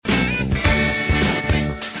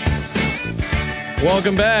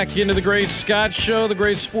Welcome back into the Great Scott Show, the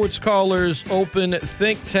Great Sports Callers Open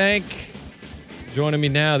Think Tank. Joining me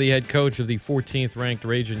now, the head coach of the 14th-ranked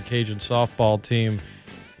Ragin Cajun softball team,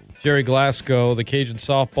 Gerry Glasco. The Cajun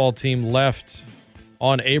softball team left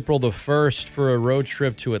on April the 1st for a road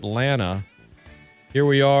trip to Atlanta. Here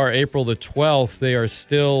we are, April the 12th. They are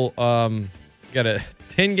still got a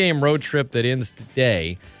 10-game road trip that ends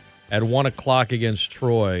today at 1 o'clock against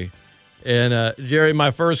Troy. And, Gerry,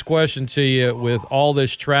 my first question to you, with all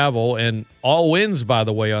this travel and all wins, by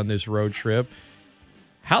the way, on this road trip,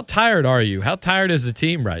 how tired are you? How tired is the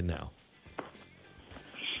team right now?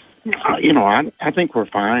 I think we're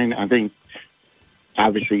fine. I think,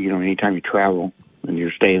 obviously, anytime you travel and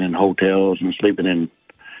you're staying in hotels and sleeping in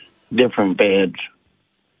different beds,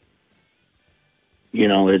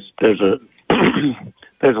 there's a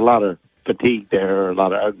there's a lot of fatigue there, a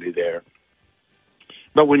lot of ugly there.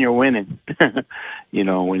 But when you're winning, that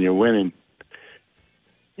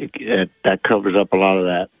covers up a lot of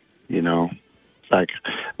that. It's like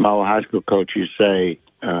my old high school coach used to say,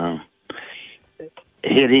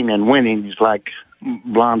 hitting and winning is like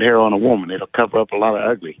blonde hair on a woman. It'll cover up a lot of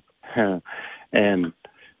ugly. And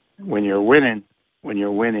when you're winning,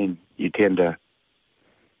 you tend to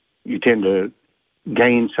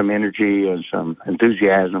gain some energy and some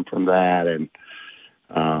enthusiasm from that, and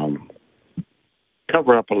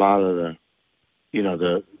cover up a lot of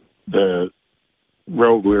the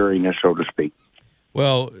road weariness, so to speak.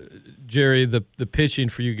 Well, Gerry, the pitching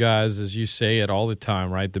for you guys, as you say it all the time,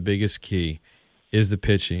 right? The biggest key is the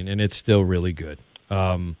pitching, and it's still really good.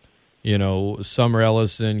 Summer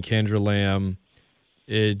Ellison, Kendra Lamb,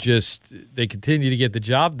 they continue to get the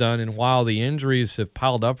job done. And while the injuries have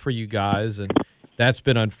piled up for you guys, and that's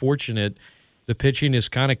been unfortunate, the pitching has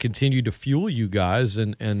kind of continued to fuel you guys,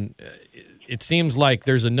 and it seems like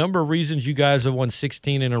there's a number of reasons you guys have won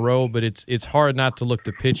 16 in a row, but it's hard not to look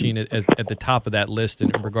to pitching at the top of that list in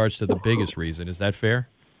regards to the biggest reason. Is that fair?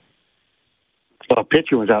 Well,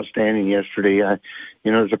 pitching was outstanding yesterday.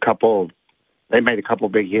 There's they made a couple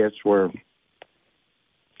big hits where,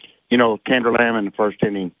 Kendra Lamb in the first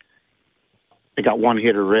inning, they got one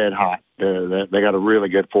hitter red hot. They got a really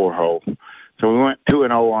good 4-hole. So we went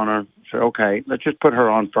 2-0 on her. Said, okay, let's just put her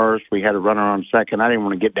on first. We had a runner on second. I didn't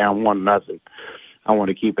want to get down 1-0. I want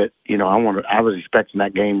to keep it. I was expecting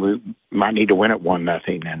that game we might need to win it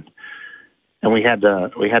 1-0, and we had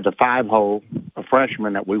the 5-hole, a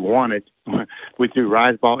freshman that we wanted. We threw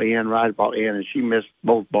rise ball in, and she missed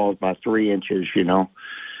both balls by 3 inches.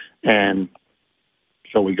 And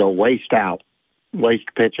so we go waist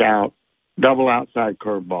pitch out, double outside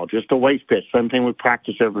curveball, just a waist pitch, something we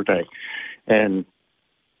practice every day, and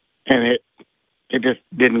it just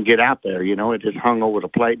didn't get out there, It just hung over the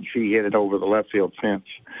plate, and she hit it over the left field fence.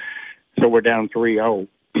 So we're down 3-0.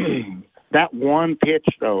 That one pitch,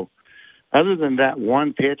 though, other than that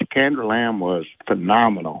one pitch, Kendra Lamb was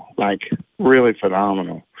phenomenal, like really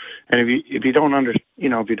phenomenal. And if you don't if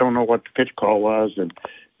you don't know what the pitch call was and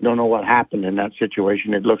don't know what happened in that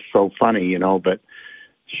situation, it looks so funny, But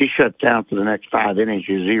she shut down for the next 5 innings.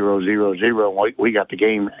 0-0-0. We got the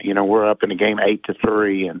game. We're up in the game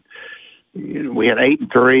 8-3, and we had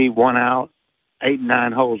 8-3, 1 out, 8 and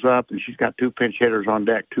 9 holes up, and she's got 2 pinch hitters on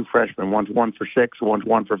deck, 2 freshmen. One's 1 for 6, one's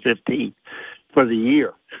 1 for 15 for the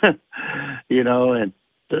year. And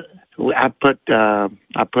I put a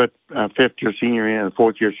fifth-year senior in, a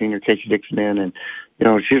fourth-year senior, Casey Dixon, in, and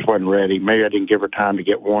she just wasn't ready. Maybe I didn't give her time to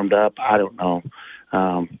get warmed up. I don't know.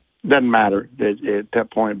 Doesn't matter at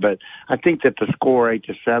that point, but I think that the score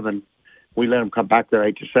 8-7, we let them come back there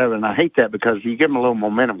 8-7. And I hate that because you give them a little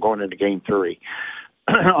momentum going into game 3.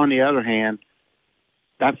 On the other hand,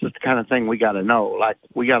 that's just the kind of thing we got to know. Like,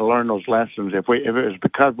 we got to learn those lessons. If it was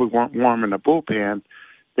because we weren't warm in the bullpen,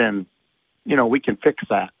 then we can fix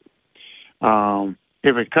that.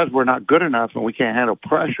 If it's because we're not good enough and we can't handle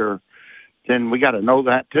pressure, then we got to know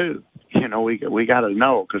that too. We got to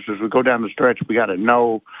know, because as we go down the stretch, we got to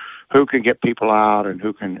know who can get people out and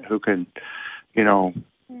who can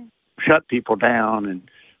shut people down, and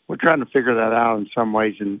we're trying to figure that out in some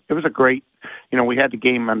ways. And it was a great, we had the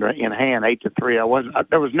game in hand 8-3.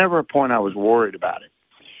 There was never a point I was worried about it.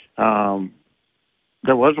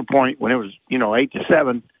 There was a point when it was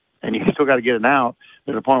 8-7, and you still got to get it out.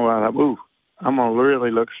 There's a point where I thought, ooh, I'm going to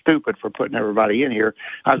really look stupid for putting everybody in here.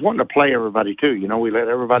 I was wanting to play everybody, too. We let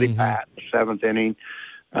everybody bat in the 7th inning.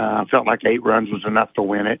 I felt like 8 runs was enough to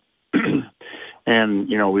win it. And,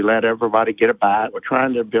 we let everybody get a bat. We're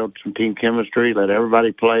trying to build some team chemistry, let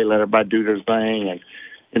everybody play, let everybody do their thing.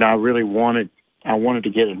 And, I really wanted to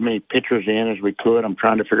get as many pitchers in as we could. I'm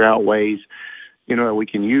trying to figure out ways, that we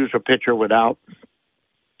can use a pitcher without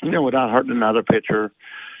without hurting another pitcher.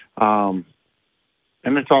 And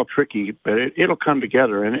it's all tricky, but it'll come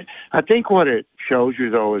together. And I think what it shows you,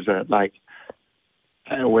 though, is that, like,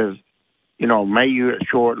 with, Mayu at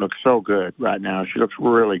short looks so good right now. She looks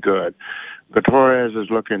really good. Torres is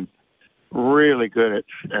looking really good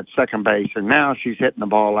at second base, and now she's hitting the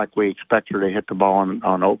ball like we expect her to hit the ball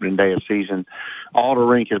on opening day of season.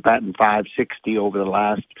 Alderink is batting .560 over the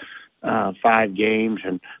last 5 games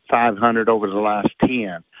and .500 over the last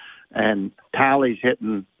 10. And Tally's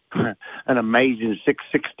hitting an amazing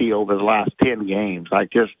 .660 over the last 10 games,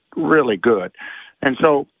 like just really good. And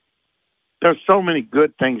so there's so many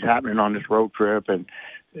good things happening on this road trip, and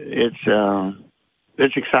it's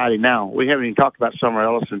exciting. Now, we haven't even talked about Summer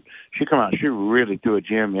Ellison. She really threw a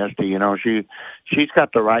gem yesterday. She's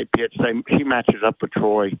got the right pitch. She matches up with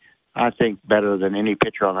Troy, I think, better than any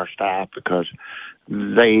pitcher on our staff, because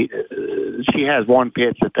she has one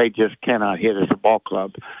pitch that they just cannot hit as a ball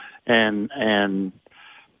club. And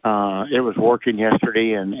it was working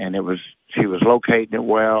yesterday, and she was locating it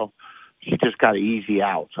well. She just got easy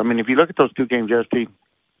outs. I mean, if you look at those 2 games yesterday,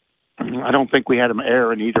 I don't think we had an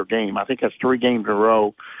error in either game. I think that's 3 games in a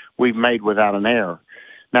row we've made without an error.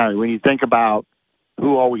 Now, when you think about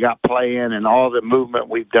who all we got playing and all the movement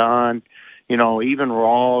we've done, even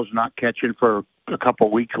Rawls not catching for a couple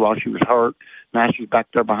of weeks while she was hurt. Now she's back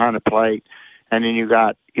there behind the plate. And then you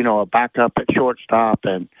got, a backup at shortstop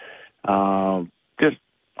and just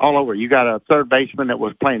all over. You got a third baseman that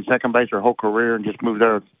was playing second base her whole career and just moved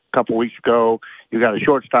there a couple weeks ago. You got a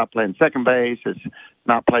shortstop playing second base. It's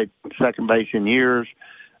not played second base in years.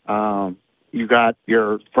 You got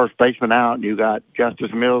your first baseman out, and you got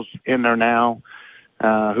Justice Mills in there now,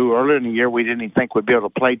 who earlier in the year we didn't even think would be able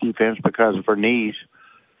to play defense because of her knees.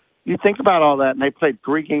 You think about all that, and they played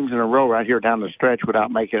 3 games in a row right here down the stretch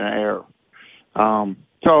without making an error.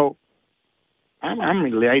 So I'm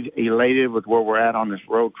elated with where we're at on this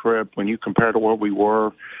road trip. When you compare to where we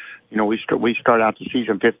were, we start out the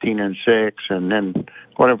season 15-6, and then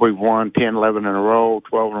whatever we've won, 10, 11 in a row,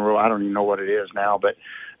 12 in a row. I don't even know what it is now, but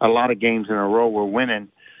a lot of games in a row we're winning,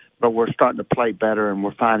 but we're starting to play better, and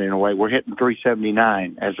we're finding a way. We're hitting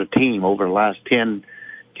 .379 as a team over the last 10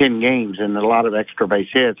 games, and a lot of extra base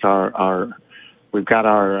hits. We've got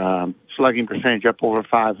our slugging percentage up over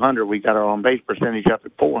 500. We got our on base percentage up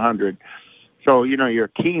at 400. So, your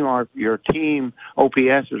team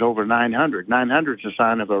OPS is over 900. 900 is a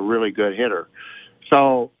sign of a really good hitter.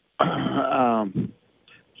 So, a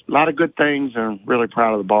lot of good things, and I'm really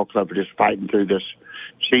proud of the ball club for just fighting through this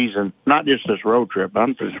season. Not just this road trip, but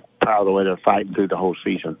I'm just proud of the way they're fighting through the whole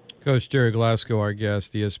season. Coach Gerry Glasco, our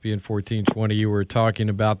guest, ESPN 1420, you were talking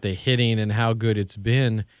about the hitting and how good it's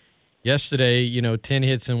been. Yesterday, 10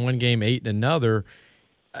 hits in one game, 8 in another.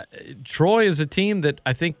 Troy is a team that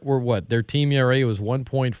I think their team ERA was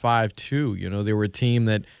 1.52. They were a team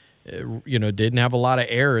that didn't have a lot of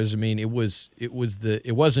errors. I mean, it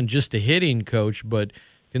wasn't just a hitting, coach, but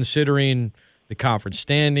considering the conference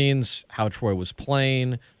standings, how Troy was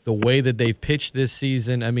playing, the way that they've pitched this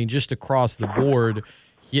season, I mean, just across the board,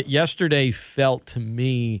 yesterday felt to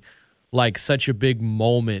me like such a big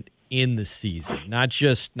moment in the season. Not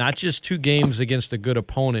just 2 games against a good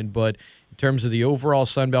opponent, but in terms of the overall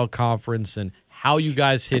Sun Belt Conference and how you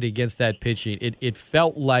guys hit against that pitching, it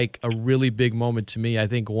felt like a really big moment to me. I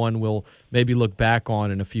think one we'll maybe look back on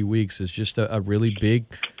in a few weeks as just a really big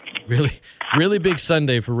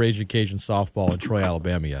Sunday for Ragin Cajun softball in Troy,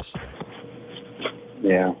 Alabama yesterday.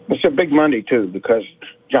 Yeah, it's a big Monday, too, because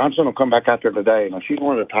Johnson will come back out there today. Now, she's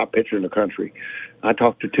one of the top pitchers in the country. I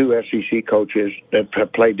talked to 2 SEC coaches that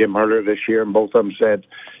have played them earlier this year, and both of them said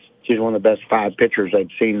she's one of the best 5 pitchers they've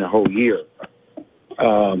seen the whole year.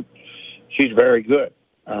 She's very good.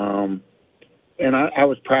 And I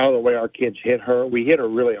was proud of the way our kids hit her. We hit her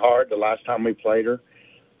really hard the last time we played her.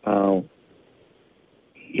 I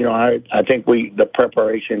think the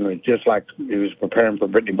preparation was just like it was preparing for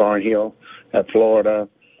Brittany Barnhill at Florida.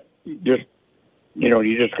 You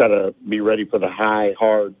just got to be ready for the high,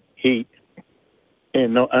 hard heat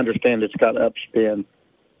and understand it's got upspin.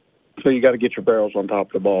 So you got to get your barrels on top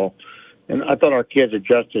of the ball. And I thought our kids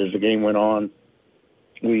adjusted as the game went on.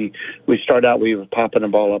 We started out, we were popping the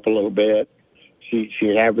ball up a little bit. She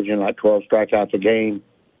was averaging like 12 strikeouts a game.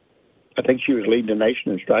 I think she was leading the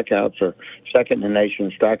nation in strikeouts or second in the nation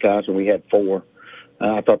in strikeouts, and we had 4.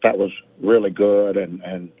 I thought that was really good. And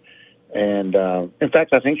in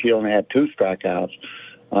fact, I think she only had 2 strikeouts.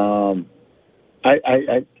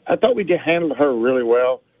 I thought we did handle her really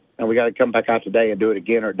well, and we got to come back out today and do it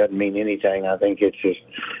again, or it doesn't mean anything. I think it's just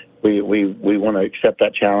we want to accept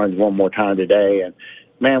that challenge one more time today,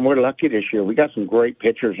 man, we're lucky this year. We got some great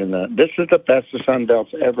pitchers this is the best the Sun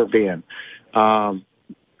Belt's ever been.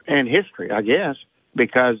 In history, I guess,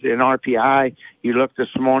 because in RPI, you look this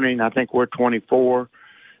morning, I think we're 24.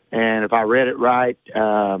 And if I read it right,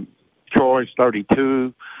 Troy's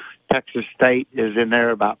 32. Texas State is in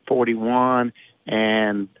there about 41.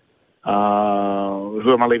 And who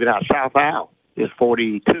am I leaving out? South Al is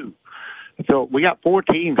 42. So we got 4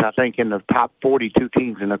 teams, I think, in the top 42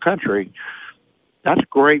 teams in the country. That's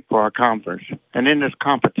great for our conference. And in this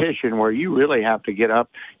competition where you really have to get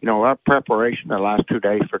up, our preparation the last 2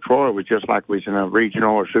 days for Troy was just like we was in a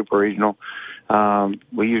regional or super regional.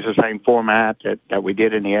 We use the same format that we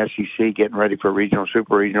did in the SEC, getting ready for regional,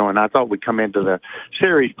 super regional. And I thought we'd come into the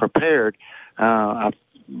series prepared. I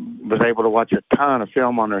was able to watch a ton of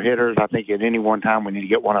film on their hitters. I think at any one time we need to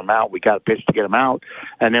get one of them out. We got a pitch to get them out.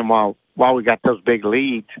 And then while we got those big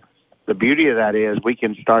leads, the beauty of that is we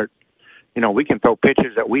can start, we can throw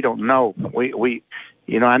pitches that we don't know.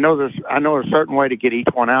 I know a certain way to get each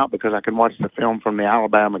one out because I can watch the film from the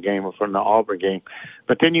Alabama game or from the Auburn game.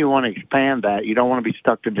 But then you want to expand that. You don't want to be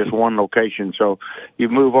stuck to just one location. So you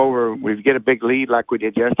move over. We get a big lead like we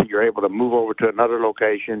did yesterday. You're able to move over to another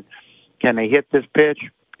location. Can they hit this pitch?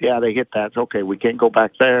 Yeah, they hit that. It's okay. We can't go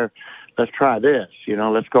back there. Let's try this.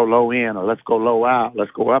 Let's go low in or let's go low out.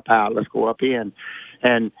 Let's go up out. Let's go up in.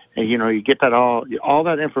 And you get that all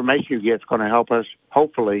that information you get is going to help us,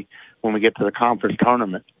 hopefully, when we get to the conference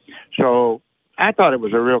tournament. So I thought it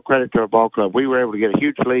was a real credit to our ball club. We were able to get a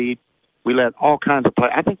huge lead. We let all kinds of play.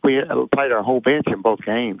 I think we played our whole bench in both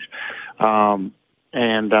games. And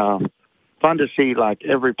fun to see, like,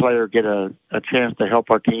 every player get a chance to help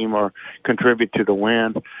our team or contribute to the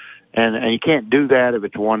win. And you can't do that if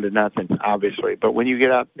it's 1-0, obviously. But when you get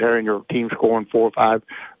out there and your team's scoring 4 or 5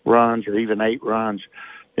 runs or even 8 runs,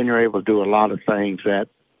 then you're able to do a lot of things that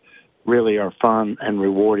really are fun and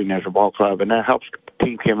rewarding as a ball club. And that helps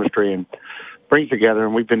team chemistry and brings together.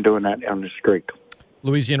 And we've been doing that on the streak.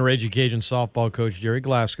 Louisiana Ragin Cajun softball coach Gerry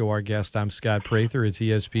Glasco, our guest. I'm Scott Prather. It's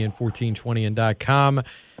ESPN 1420 and .com.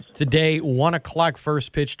 Today, 1 o'clock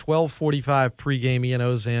first pitch, 12:45 pregame. Ian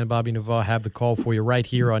Ozan, Bobby Navarre have the call for you right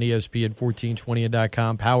here on ESPN 1420 and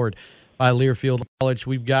 .com, powered by Learfield College.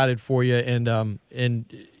 We've got it for you. And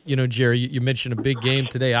Gerry, you mentioned a big game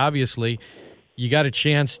today. Obviously, you got a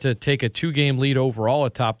chance to take a 2-game lead overall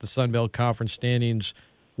atop the Sun Belt Conference standings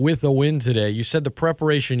with a win today. You said the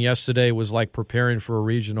preparation yesterday was like preparing for a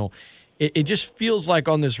regional. It just feels like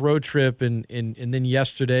on this road trip and then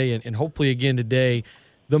yesterday and hopefully again today,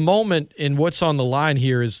 the moment and what's on the line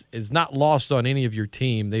here is not lost on any of your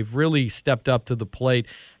team. They've really stepped up to the plate.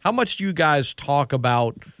 How much do you guys talk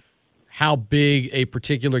about how big a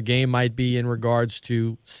particular game might be in regards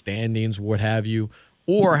to standings, what have you,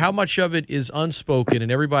 or how much of it is unspoken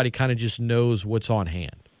and everybody kind of just knows what's on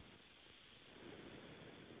hand?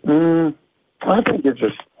 I think it's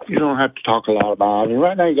just you don't have to talk a lot about it. I mean,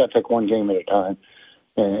 right now you got to take one game at a time.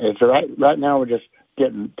 And it's right now we're just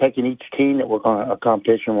taking each team that we're going to a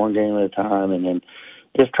competition one game at a time, and then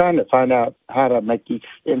just trying to find out how to make each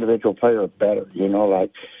individual player better.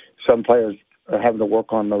 Like some players are having to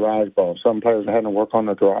work on the rise ball, some players are having to work on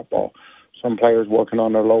the drop ball, some players working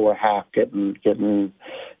on their lower half, getting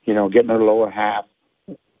their lower half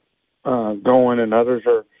going, and others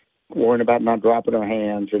are worrying about not dropping their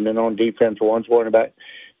hands. And then on defense, one's worrying about,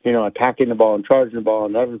 attacking the ball and charging the ball,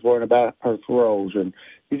 and others worrying about her throws. And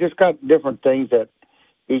you just got different things that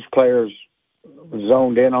each player's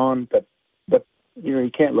zoned in on. But you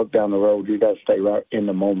can't look down the road. You got to stay right in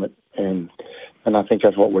the moment. And I think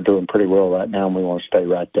that's what we're doing pretty well right now, and we want to stay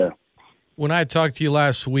right there. When I talked to you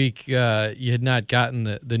last week, you had not gotten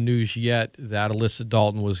the news yet that Alyssa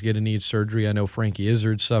Dalton was going to need surgery. I know Frankie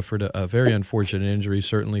Izzard suffered a very unfortunate injury.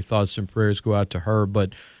 Certainly thoughts and prayers go out to her.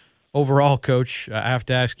 But overall, Coach, I have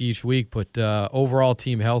to ask you each week, but overall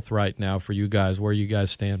team health right now for you guys, where you guys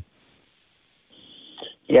stand?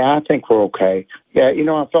 Yeah, I think we're okay. Yeah,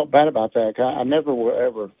 I felt bad about that. I never will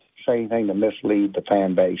ever say anything to mislead the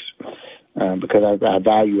fan base because I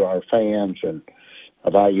value our fans and I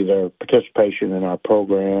value their participation in our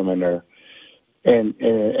program and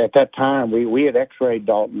at that time we had X-rayed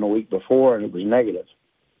Dalton the week before and it was negative.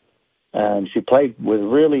 And she played with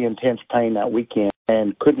really intense pain that weekend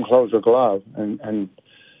and couldn't close her glove. And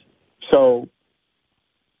so,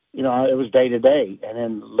 it was day to day. And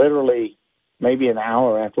then literally maybe an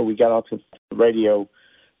hour after we got off the radio,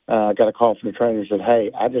 I got a call from the trainer and said, "Hey,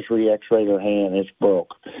 I just re-X-rayed her hand. It's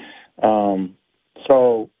broke."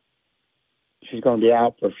 So she's going to be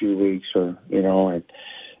out for a few weeks and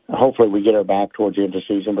hopefully we get her back towards the end of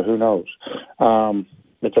the season, but who knows?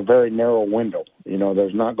 It's a very narrow window.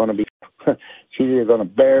 There's not going to be, she's either going to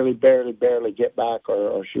barely get back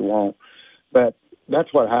or she won't. But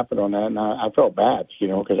that's what happened on that, and I felt bad,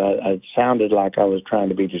 because I sounded like I was trying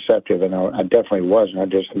to be deceptive, and I definitely wasn't. I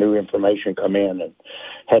just knew information come in and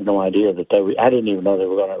had no idea that I didn't even know they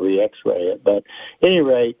were going to re-X-ray it. But at any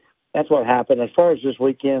rate, that's what happened. As far as this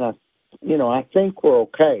weekend, I think we're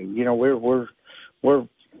okay. We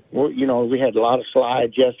had a lot of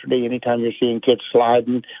slides yesterday. Anytime you're seeing kids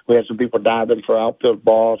sliding, we had some people diving for outfield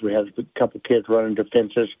balls. We had a couple kids running to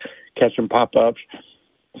fences, catching pop-ups.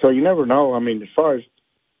 So you never know. I mean, as far as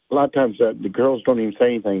a lot of times the girls don't even say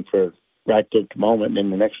anything for right at the moment, and then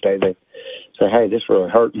the next day they say, "Hey, this really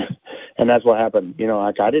hurt," and that's what happened.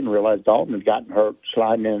 I didn't realize Dalton had gotten hurt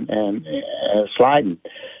sliding and sliding.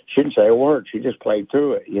 She didn't say a word. She just played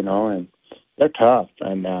through it, and they're tough.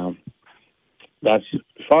 And that's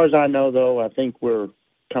as far as I know, though. I think we're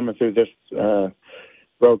coming through this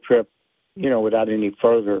road trip, without any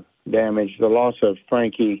further damage. The loss of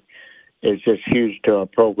Frankie is just huge to our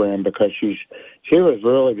program because she was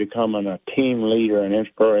really becoming a team leader, an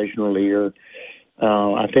inspirational leader.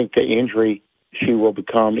 I think the injury, she will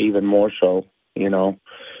become even more so, I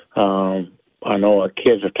know our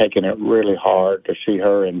kids are taking it really hard to see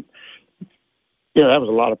her, and, that was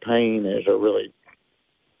a lot of pain. It was a really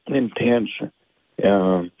intense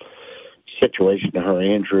situation to her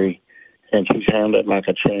injury, and she's handled it like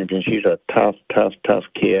a champion. She's a tough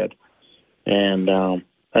kid. And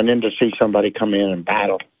then to see somebody come in and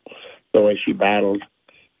battle the way she battled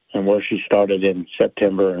and where she started in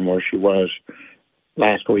September and where she was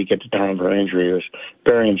last week at the time of her injury was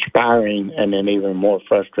very inspiring, and then even more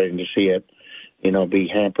frustrating to see it, be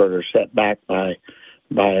hampered or set back by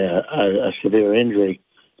a severe injury.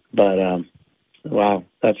 But, wow,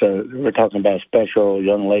 we're talking about a special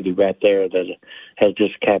young lady right there that has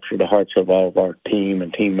just captured the hearts of all of our team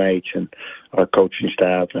and teammates and our coaching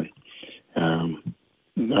staff. And,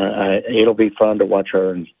 it'll be fun to watch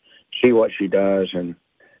her and see what she does, and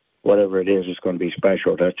whatever it is, it's going to be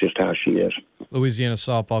special. That's just how she is. Louisiana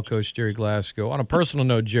softball coach Gerry Glasco. On a personal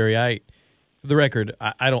note, Jerry, for the record,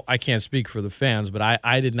 I can't speak for the fans, but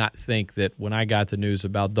I did not think that when I got the news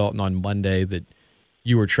about Dalton on Monday that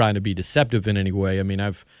you were trying to be deceptive in any way. I mean,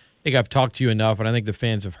 I think I've talked to you enough, and I think the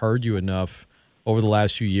fans have heard you enough over the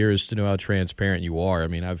last few years to know how transparent you are. I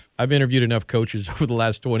mean, I've interviewed enough coaches over the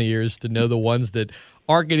last 20 years to know the ones that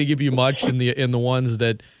aren't going to give you much and the ones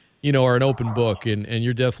that, are an open book, and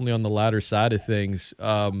you're definitely on the latter side of things.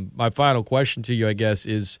 My final question to you, I guess,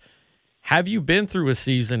 is have you been through a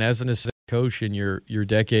season as an assistant coach in your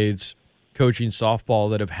decades coaching softball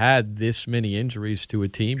that have had this many injuries to a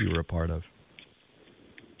team you were a part of?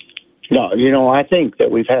 No, I think that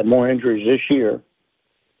we've had more injuries this year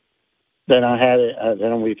than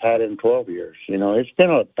we've had in 12 years. It's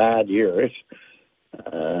been a bad year. It's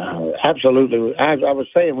absolutely. I was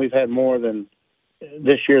saying we've had more than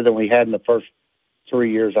this year than we had in the first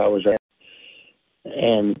 3 years I was there.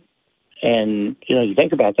 And you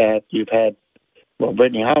think about that. You've had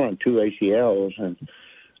Brittany Holland 2 ACLs, and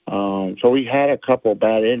so we had a couple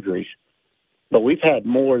bad injuries. But we've had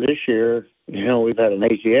more this year. We've had an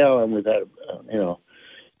ACL, and we've had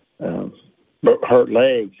hurt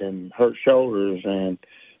legs and hurt shoulders and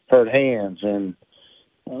hurt hands and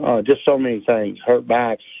just so many things. Hurt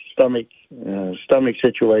backs, stomach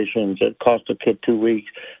situations that cost a kid 2 weeks.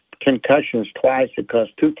 Concussions twice. It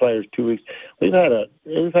cost 2 players 2 weeks. We've had an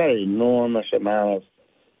enormous amount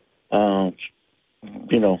of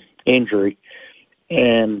injury,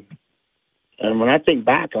 and when I think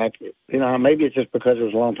back, maybe it's just because it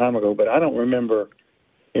was a long time ago, but I don't remember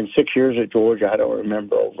in 6 years at Georgia. I don't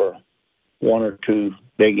remember over 1 or 2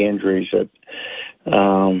 big injuries. I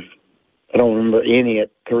don't remember any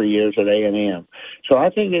at 3 years at A&M. So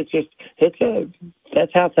I think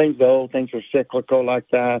that's how things go. Things are cyclical like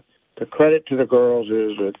that. The credit to the girls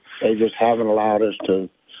is that they just haven't allowed us to.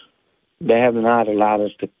 They have not allowed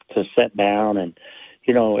us to sit down, and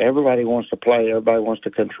everybody wants to play. Everybody wants to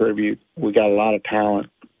contribute. We got a lot of talent,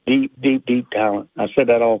 deep talent. I said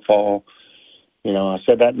that all fall. I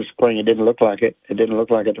said that in the spring. It didn't look like it. It didn't look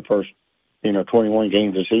like it the first 21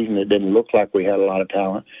 games of the season. It didn't look like we had a lot of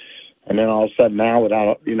talent. And then all of a sudden now,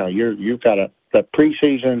 you've got the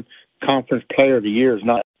preseason conference player of the year is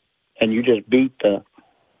not, and you just beat the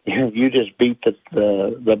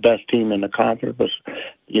best team in the conference,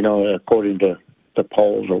 according to the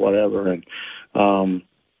polls or whatever, and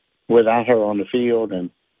without her on the field, and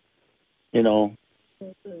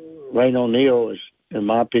Rain O'Neal is, in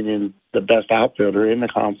my opinion, the best outfielder in the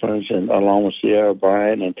conference, and along with Sierra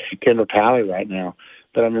Bryant and Kendall Talley right now.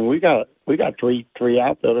 But I mean, we got three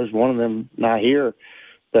outfielders. One of them not here.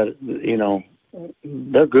 That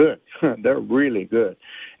they're good. They're really good.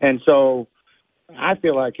 And so I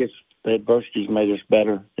feel like the adversity's made us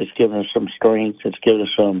better. It's given us some strength. It's given us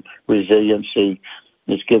some resiliency.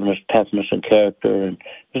 It's given us toughness and character. And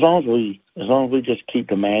as long as we just keep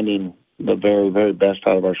demanding the very, very best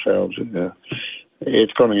out of ourselves,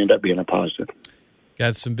 it's going to end up being a positive.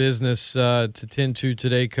 Got some business to tend to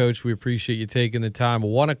today, Coach. We appreciate you taking the time.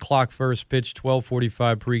 1 o'clock first pitch,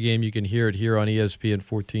 12:45 pregame. You can hear it here on ESPN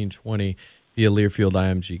 1420 via Learfield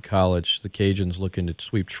IMG College. The Cajuns looking to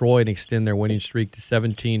sweep Troy and extend their winning streak to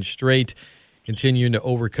 17 straight, continuing to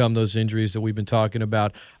overcome those injuries that we've been talking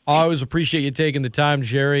about. I always appreciate you taking the time,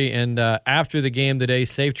 Gerry. And after the game today,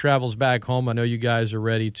 safe travels back home. I know you guys are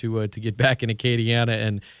ready to get back into Acadiana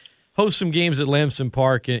and host some games at Lamson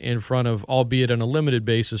Park in front of, albeit on a limited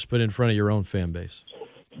basis, but in front of your own fan base.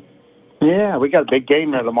 Yeah, we got a big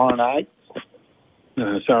game there tomorrow night.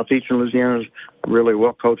 Southeastern Louisiana's a really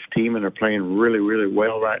well-coached team, and they're playing really, really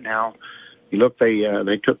well right now. You look, they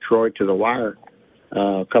took Troy to the wire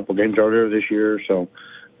a couple games earlier this year, so,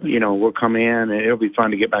 we'll come in, and it'll be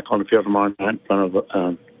fun to get back on the field tomorrow night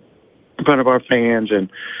in front of our fans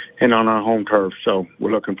and on our home turf, so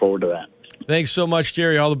we're looking forward to that. Thanks so much,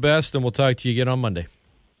 Gerry. All the best, and we'll talk to you again on Monday.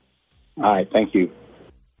 All right, thank you.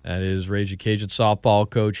 That is Ragin Cajun softball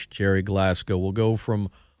coach Gerry Glasco. We'll go from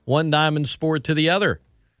one diamond sport to the other.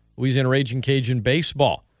 Louisiana Ragin Cajun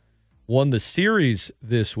baseball won the series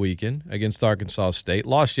this weekend against Arkansas State.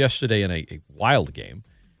 Lost yesterday in a wild game.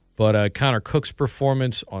 But Connor Cook's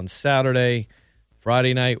performance on Saturday,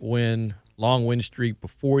 Friday night win, long win streak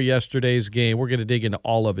before yesterday's game. We're going to dig into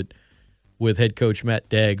all of it with head coach Matt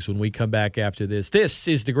Deggs when we come back after this. This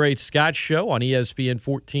is the Great Scott Show on ESPN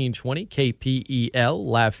 1420 KPEL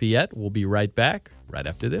Lafayette. We'll be right back right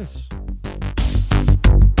after this.